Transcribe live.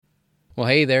Well,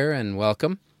 hey there and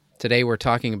welcome. Today we're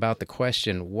talking about the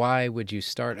question, why would you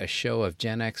start a show of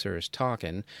Gen Xers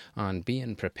talking on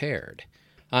being prepared?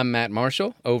 I'm Matt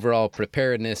Marshall, overall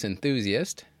preparedness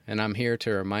enthusiast, and I'm here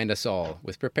to remind us all,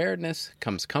 with preparedness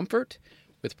comes comfort,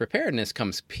 with preparedness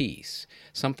comes peace,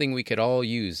 something we could all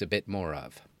use a bit more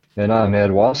of. And I'm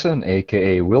Ed Watson,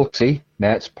 aka Wilksy,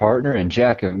 Matt's partner and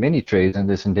jack of many trades in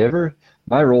this endeavor.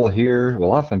 My role here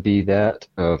will often be that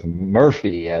of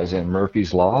Murphy, as in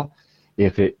Murphy's Law.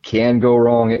 If it can go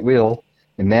wrong, it will.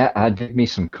 And Matt, I'd give me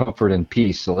some comfort and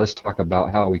peace. So let's talk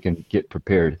about how we can get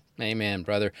prepared. Amen,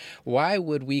 brother. Why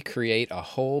would we create a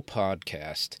whole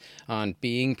podcast on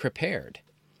being prepared?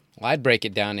 Well, I'd break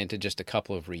it down into just a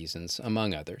couple of reasons,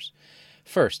 among others.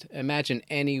 First, imagine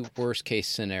any worst case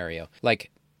scenario,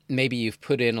 like maybe you've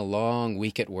put in a long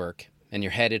week at work and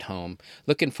you're headed home,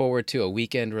 looking forward to a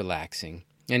weekend relaxing,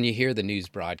 and you hear the news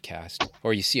broadcast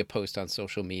or you see a post on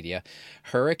social media.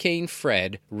 Hurricane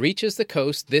Fred reaches the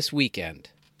coast this weekend.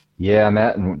 Yeah,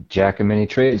 Matt, and jack of many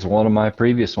trades. One of my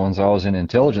previous ones, I was in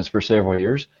intelligence for several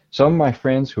years. Some of my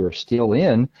friends who are still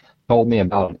in told me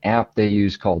about an app they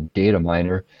use called Data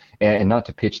Miner, and not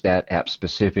to pitch that app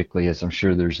specifically, as I'm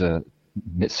sure there's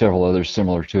several others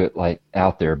similar to it like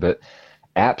out there, but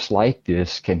apps like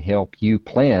this can help you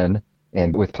plan,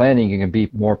 and with planning, you can be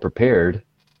more prepared,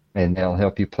 and they'll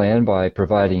help you plan by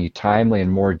providing you timely and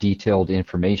more detailed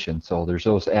information. So there's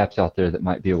those apps out there that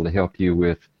might be able to help you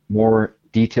with more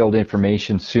detailed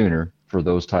information sooner for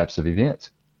those types of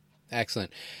events.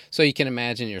 Excellent. So you can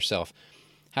imagine yourself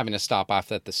having to stop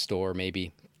off at the store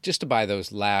maybe just to buy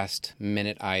those last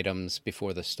minute items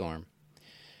before the storm.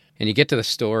 And you get to the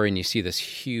store and you see this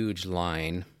huge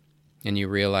line and you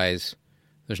realize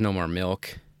there's no more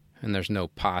milk and there's no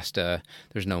pasta,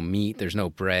 there's no meat, there's no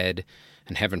bread,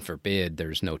 and heaven forbid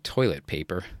there's no toilet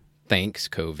paper. Thanks,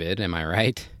 COVID, am I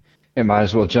right? And might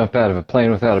as well jump out of a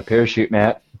plane without a parachute,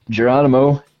 Matt.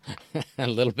 Geronimo, A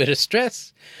little bit of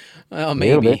stress? Well, a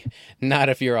little bit. maybe. Not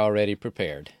if you're already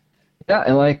prepared. Yeah,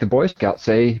 and like the Boy Scouts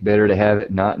say, better to have it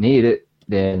and not need it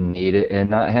than need it and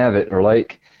not have it. Or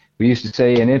like we used to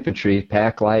say in infantry,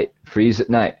 pack light, freeze at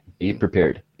night. Be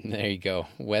prepared. There you go.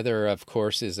 Weather, of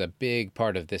course, is a big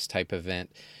part of this type of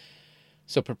event.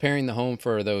 So preparing the home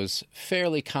for those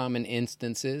fairly common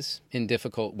instances in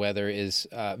difficult weather is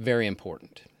very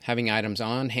important. Having items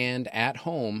on hand at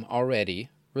home already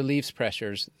relieves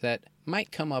pressures that might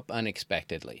come up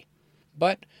unexpectedly.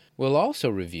 But we'll also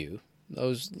review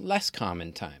those less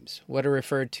common times, what are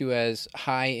referred to as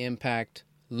high impact,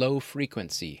 low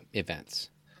frequency events.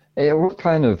 Hey, what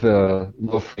kind of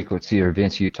low frequency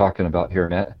events are you talking about here,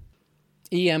 Matt?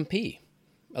 EMP,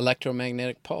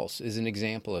 electromagnetic pulse, is an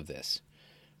example of this.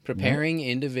 No. Preparing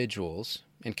individuals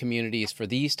and communities for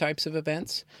these types of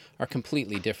events are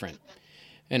completely different,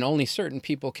 and only certain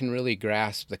people can really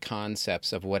grasp the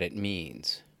concepts of what it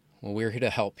means. Well, we're here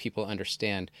to help people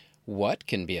understand what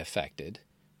can be affected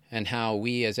and how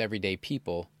we as everyday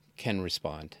people can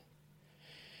respond.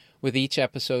 With each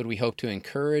episode, we hope to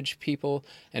encourage people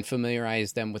and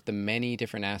familiarize them with the many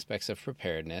different aspects of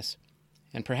preparedness,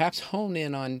 and perhaps hone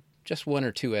in on just one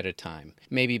or two at a time.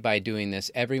 Maybe by doing this,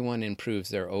 everyone improves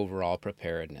their overall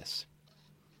preparedness.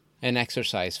 An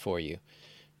exercise for you.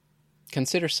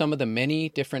 Consider some of the many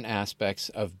different aspects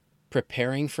of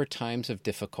preparing for times of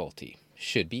difficulty.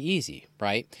 Should be easy,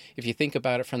 right? If you think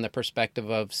about it from the perspective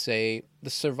of, say,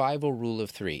 the survival rule of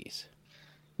threes.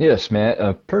 Yes, Matt.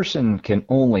 A person can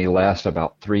only last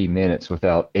about 3 minutes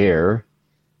without air,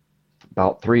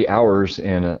 about 3 hours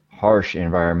in a harsh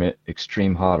environment,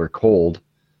 extreme hot or cold,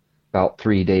 about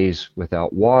 3 days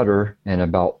without water, and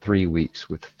about 3 weeks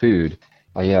with food.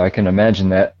 Yeah, I can imagine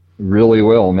that really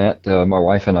well, Matt. My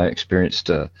wife and I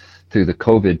experienced through the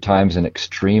COVID times an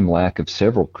extreme lack of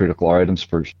several critical items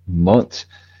for months.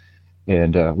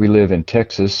 And we live in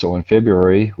Texas, so in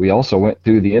February, we also went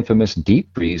through the infamous deep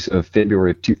freeze of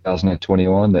February of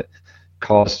 2021 that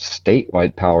caused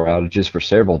statewide power outages for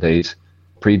several days.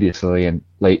 Previously, in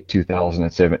late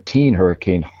 2017,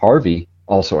 Hurricane Harvey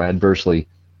also adversely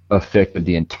affected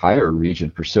the entire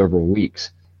region for several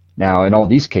weeks. Now, in all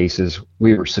these cases,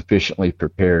 we were sufficiently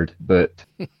prepared, but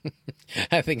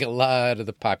I think a lot of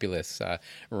the populace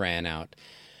ran out.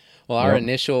 Well, our yep,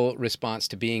 initial response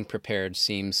to being prepared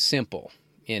seems simple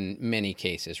in many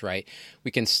cases, right?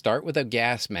 We can start with a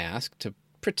gas mask to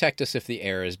protect us if the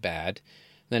air is bad,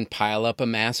 then pile up a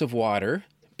mass of water,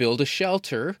 build a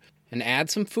shelter, and add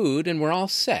some food, and we're all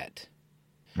set.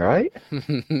 right?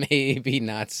 Maybe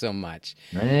not so much,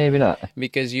 Maybe not.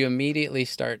 because you immediately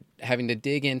start having to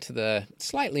dig into the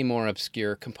slightly more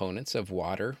obscure components of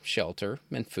water, shelter,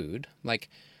 and food, like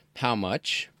how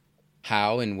much,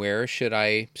 How and where should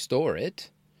I store it?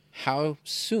 How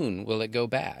soon will it go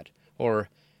bad? Or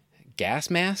gas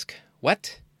mask?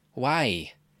 What?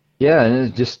 Why? Yeah, and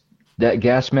it's just that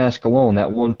gas mask alone,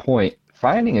 that one point.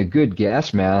 Finding a good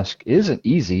gas mask isn't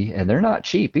easy, and they're not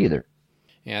cheap either.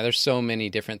 Yeah, there's so many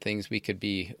different things we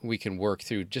can work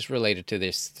through just related to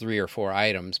this 3 or 4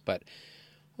 items, but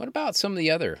what about some of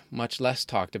the other much less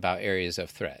talked about areas of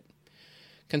threat?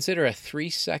 Consider a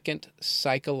 3-second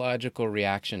psychological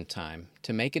reaction time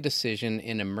to make a decision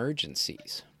in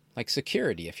emergencies, like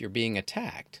security if you're being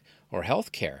attacked, or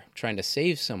healthcare, trying to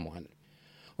save someone,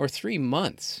 or 3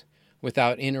 months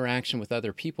without interaction with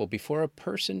other people before a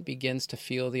person begins to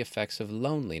feel the effects of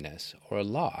loneliness or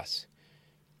loss.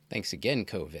 Thanks again,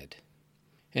 COVID.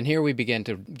 And here we begin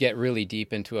to get really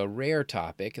deep into a rare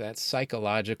topic, that's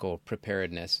psychological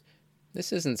preparedness.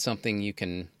 This isn't something you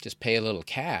can just pay a little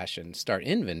cash and start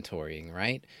inventorying,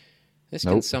 right? This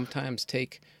can Nope. sometimes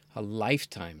take a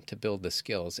lifetime to build the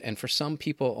skills. And for some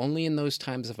people, only in those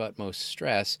times of utmost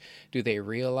stress do they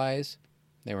realize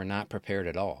they were not prepared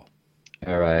at all.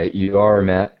 All right, you are,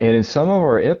 Matt. And in some of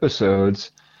our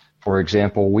episodes, for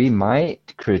example, we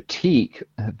might critique,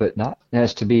 but not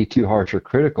as to be too harsh or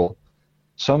critical,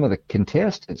 some of the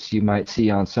contestants you might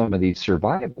see on some of these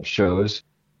survival shows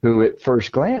who at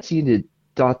first glance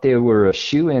thought they were a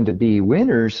shoe-in to be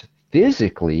winners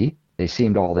physically. They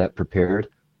seemed all that prepared,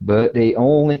 but they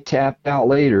only tapped out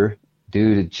later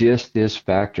due to just this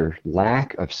factor,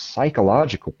 lack of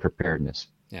psychological preparedness.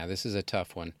 Yeah, this is a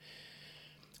tough one.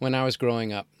 When I was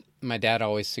growing up, my dad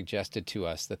always suggested to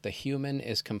us that the human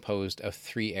is composed of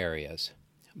 3 areas: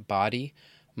 body,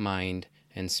 mind,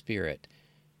 and spirit.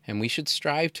 And we should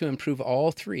strive to improve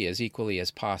all 3 as equally as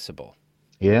possible.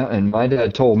 Yeah, and my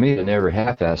dad told me to never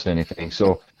half-ass anything.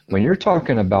 So when you're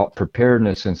talking about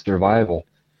preparedness and survival,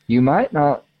 you might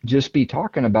not just be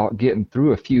talking about getting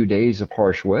through a few days of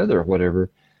harsh weather or whatever.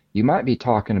 You might be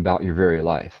talking about your very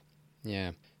life.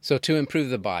 Yeah. So to improve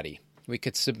the body, we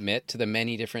could submit to the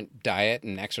many different diet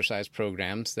and exercise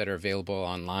programs that are available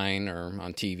online or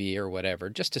on TV or whatever,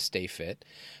 just to stay fit.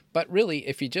 But really,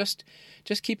 if you just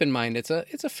keep in mind, it's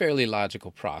a fairly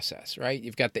logical process, right?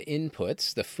 You've got the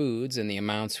inputs, the foods and the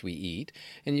amounts we eat,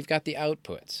 and you've got the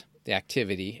outputs, the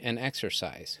activity and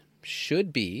exercise.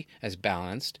 Should be as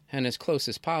balanced and as close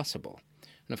as possible.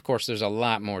 And of course, there's a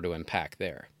lot more to unpack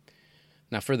there.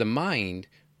 Now, for the mind,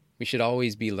 we should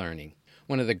always be learning.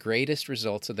 One of the greatest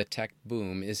results of the tech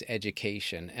boom is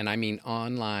education, and I mean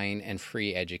online and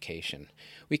free education.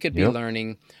 We could be Yep.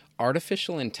 learning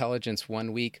artificial intelligence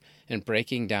one week and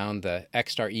breaking down the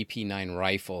X-Star EP9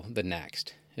 rifle the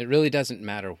next. It really doesn't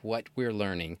matter what we're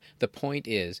learning. The point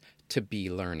is to be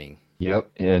learning.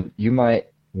 Yep. And you might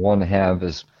want to have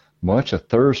as much a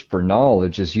thirst for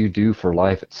knowledge as you do for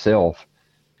life itself.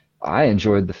 I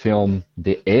enjoyed the film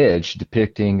The Edge,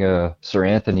 depicting Sir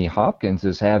Anthony Hopkins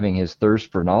as having his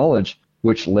thirst for knowledge,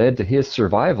 which led to his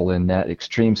survival in that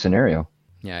extreme scenario.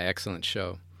 Yeah, excellent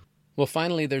show. Well,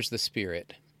 finally, there's the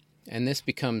spirit. And this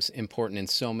becomes important in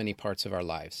so many parts of our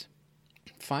lives.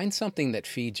 Find something that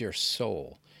feeds your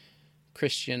soul.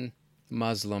 Christian,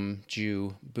 Muslim,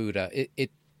 Jew, Buddha,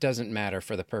 it doesn't matter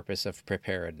for the purpose of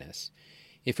preparedness.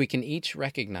 If we can each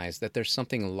recognize that there's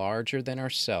something larger than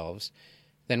ourselves,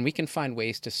 then we can find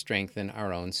ways to strengthen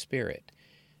our own spirit.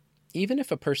 Even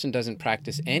if a person doesn't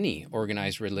practice any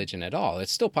organized religion at all,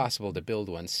 it's still possible to build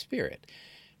one's spirit.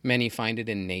 Many find it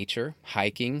in nature,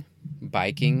 hiking,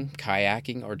 biking,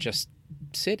 kayaking, or just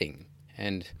sitting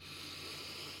and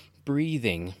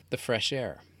breathing the fresh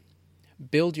air.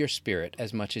 Build your spirit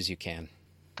as much as you can.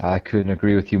 I couldn't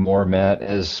agree with you more, Matt.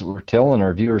 As we're telling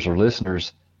our viewers or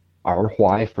listeners our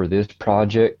why for this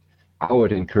project, I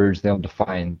would encourage them to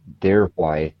find their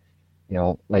why. You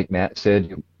know, like Matt said,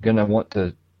 you're going to want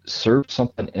to serve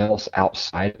something else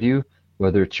outside of you,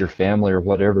 whether it's your family or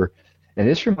whatever. And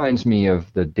this reminds me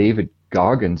of the David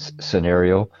Goggins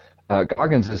scenario.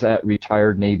 Goggins is that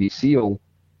retired Navy SEAL.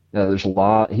 He's a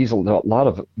lot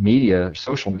of media,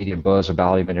 social media buzz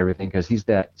about him and everything because he's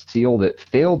that SEAL that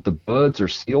failed the BUDS or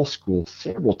SEAL school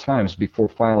several times before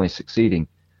finally succeeding.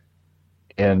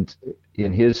 And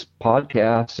in his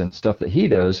podcasts and stuff that he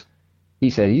does, he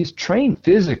said he's trained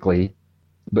physically,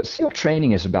 but SEAL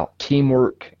training is about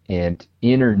teamwork and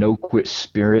inner no-quit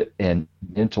spirit and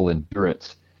mental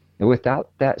endurance. And without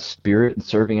that spirit and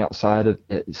serving outside of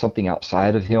something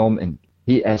outside of him, and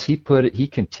he, as he put it, he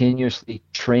continuously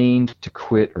trained to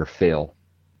quit or fail.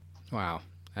 Wow,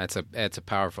 that's a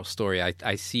powerful story.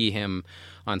 I see him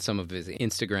on some of his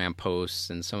Instagram posts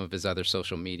and some of his other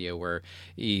social media where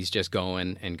he's just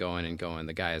going and going and going.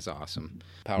 The guy is awesome.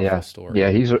 Powerful story. Yeah,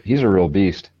 he's a real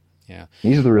beast. Yeah.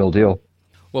 He's the real deal.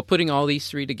 Well, putting all these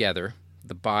three together,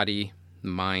 the body, the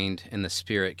mind, and the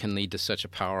spirit, can lead to such a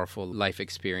powerful life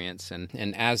experience.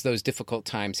 And as those difficult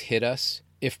times hit us,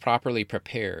 if properly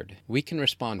prepared, we can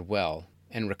respond well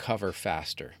and recover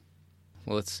faster.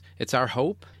 Well, it's our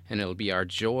hope, and it'll be our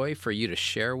joy for you to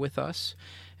share with us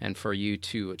and for you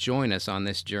to join us on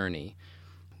this journey.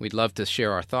 We'd love to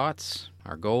share our thoughts,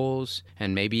 our goals,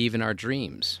 and maybe even our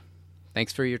dreams.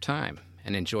 Thanks for your time,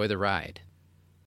 and enjoy the ride.